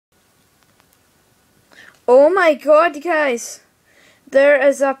Oh my god, guys. There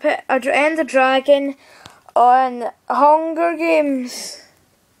is a Ender Dragon on Hunger Games.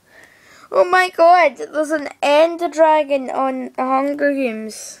 Oh my god, there's an Ender Dragon on Hunger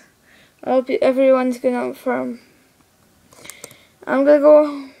Games. I hope everyone's going up for him. I'm gonna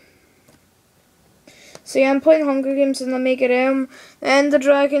go. So yeah, I'm playing Hunger Games in the Mega Realm. The Ender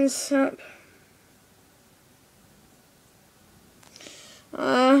Dragon's up.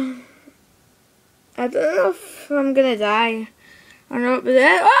 I don't know if I'm gonna die or not, but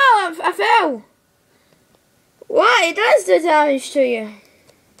oh, I fell! What? It does do damage to you.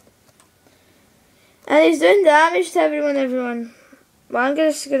 And he's doing damage to everyone. Well, I'm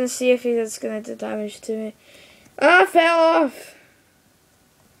just gonna see if he's gonna do damage to me. Oh, I fell off!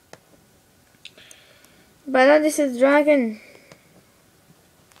 But now this is dragon.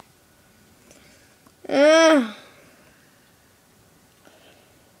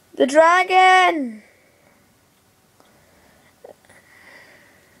 The dragon!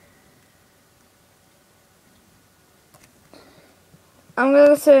 I'm gonna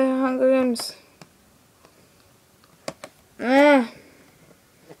go to Hunger Games.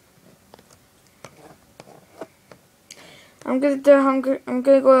 I'm gonna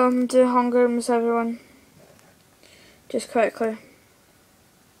go and do Hunger Games, everyone. Just quickly.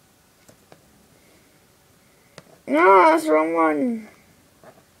 No, that's the wrong one.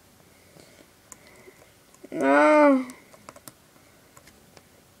 No.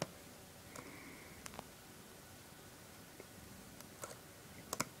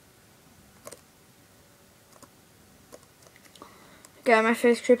 Get my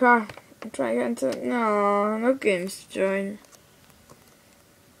face creeper. I'm trying to get into it. No games to join.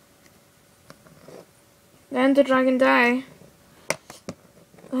 Then the dragon die.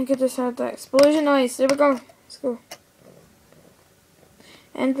 I think I just had that explosion noise. There we go. Let's go.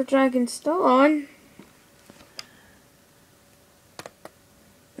 Ender Dragon's still on.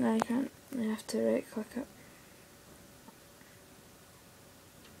 No, I can't. I have to right click it.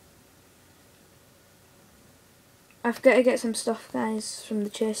 I've got to get some stuff, guys, from the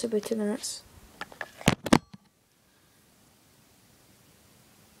chest. It'll be 2 minutes.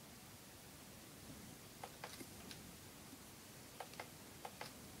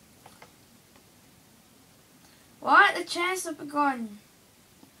 What? The chest will be gone.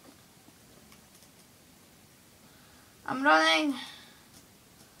 I'm running.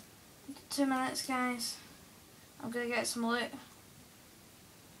 2 minutes, guys. I'm gonna get some loot.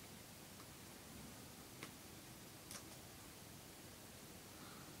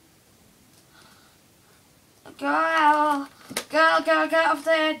 Girl, get off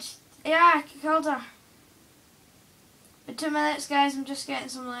the edge. Yeah, I killed her. In 2 minutes, guys, I'm just getting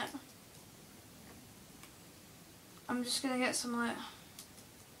some loot. I'm just gonna get some loot.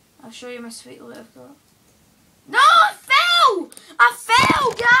 I'll show you my sweet loot I've got. No, I fell! I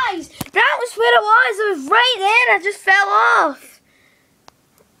fell, guys! That was where it was. It was right there. I just fell off.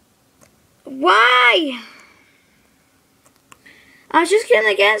 Why? I was just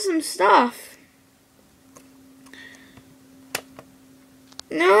gonna get some stuff.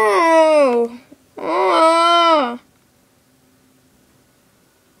 No. Oh.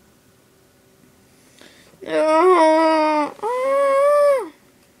 No. Oh.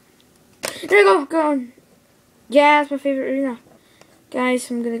 There you go. Go on. Yeah, that's my favorite arena. Guys,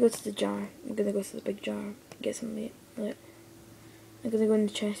 I'm gonna go to the jar. I'm gonna go to the big jar. Get some loot. I'm gonna go in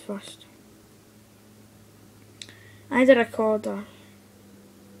the chest first. I need a recorder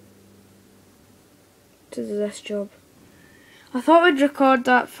to do this job. I thought we'd record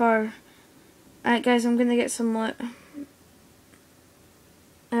that for... Alright guys, I'm gonna get some loot.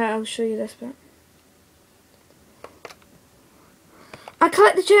 I'll show you this bit. I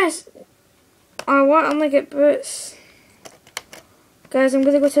collect the chest! Oh, what? I'm gonna get boots. Guys, I'm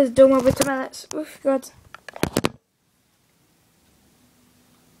gonna go to the dome over 2 minutes. Oof, God.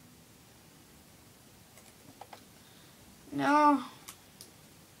 No.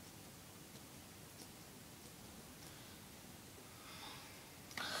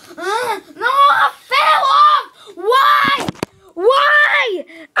 No, I fell off! Why? Why?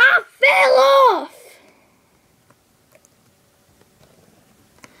 I fell off!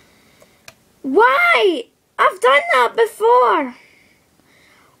 Why? I've done that before.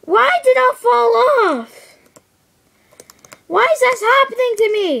 Why did I fall off? Why is this happening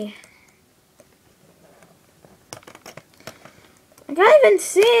to me? I can't even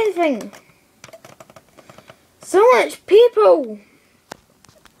see anything. So much people.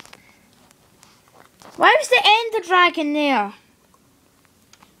 Why was the Ender Dragon there?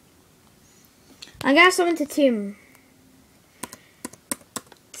 I got someone to team.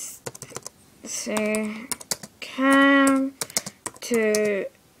 say cam to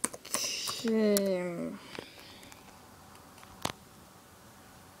team.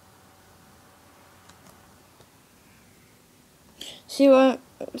 See when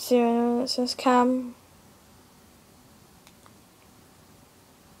it says cam.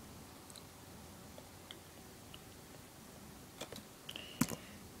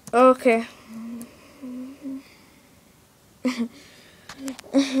 Okay.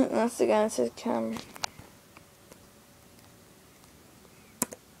 That's the guy that says cam.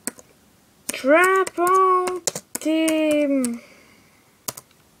 Triple team.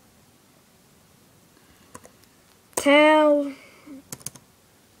 Tell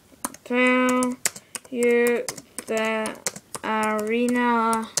you the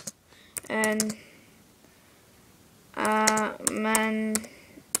arena and man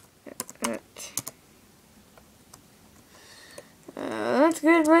it. That's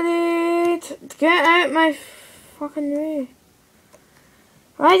good, buddy. Get out my fucking way.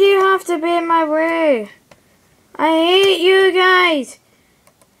 Why do you have to be in my way? I hate you guys.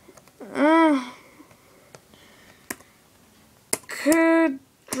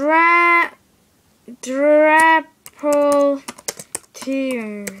 Quadruple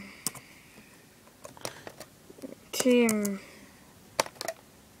team.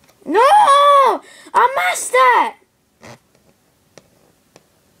 No! I missed it!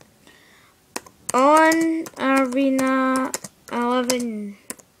 On Arena 11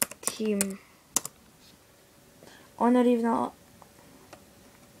 team. On Arena.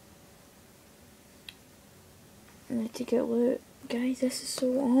 I need to get loot. Guys, this is so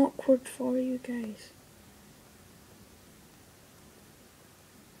awkward for you guys.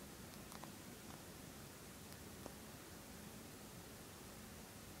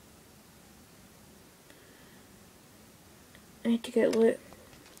 I need to get loot.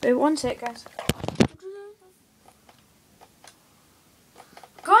 Wait, one sec, guys.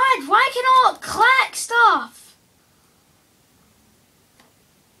 God, why can I not click stuff?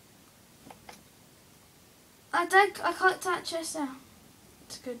 I clicked that just now.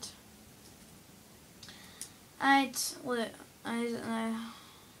 It's good. Look.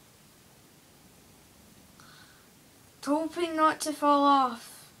 Hoping not to fall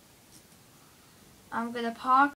off. I'm gonna park